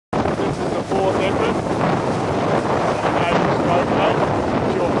fourth effort. Stroke rate.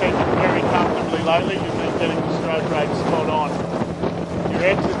 If you're keeping very comfortably lately, you've been getting the stroke rate spot on. Your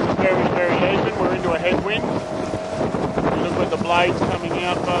exits are very, very even. We're into a headwind. You look at the blades coming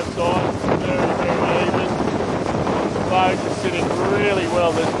out both sides, very, very even. The boat is sitting really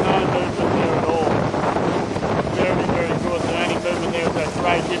well. There's no movement there at all. Very, very good. The only movement there is that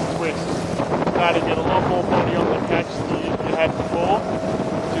great hip twist. Starting to get a lot more body on the catch than you had before.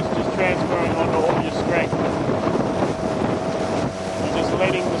 Just transferring onto all your strength. You're just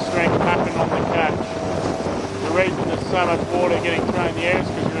letting the strength happen on the catch. The reason there's so much water getting thrown in the air is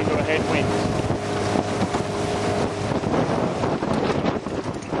because you're into a headwind.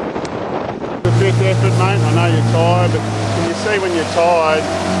 The fifth effort, mate. I know you're tired, but can you see when you're tired,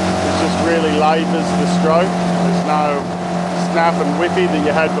 it just really labours the stroke. There's no snap and whippy that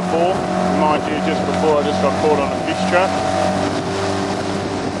you had before. Mind you, just before I just got caught on a fish trap.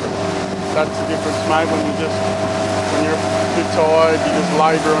 That's the difference, mate, when you're a bit tired, you just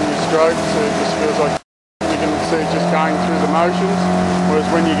labour on your stroke, so it just feels like you can see it just going through the motions, whereas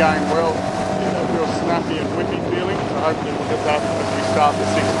when you're going well, you get that real snappy and whippy feeling, so hopefully we'll get that as we start the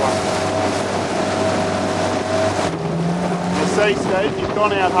sixth one. You see, Steve, you've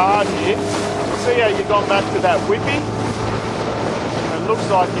gone out hard here. You see how you've gone back to that whippy? It looks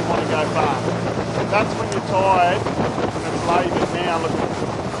like you want to go fast. That's when you're tired and it's laboured. Now look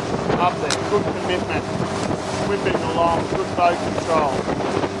up there, good commitment, whipping along, good boat control.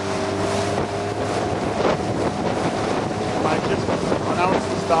 Mate, I know it's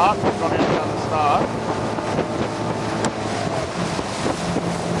the start, we've gone out and done the start.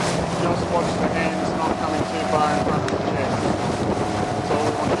 Just watch the hands not coming too far in front of the chest. That's all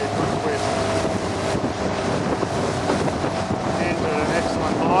we want to get, good twist. Hands are at an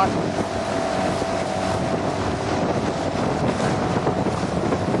excellent height.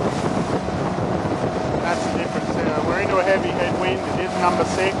 That's the difference. We're into a heavy headwind. It is number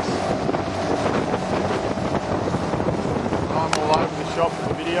 6. I'm all over the shop for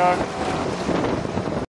the video.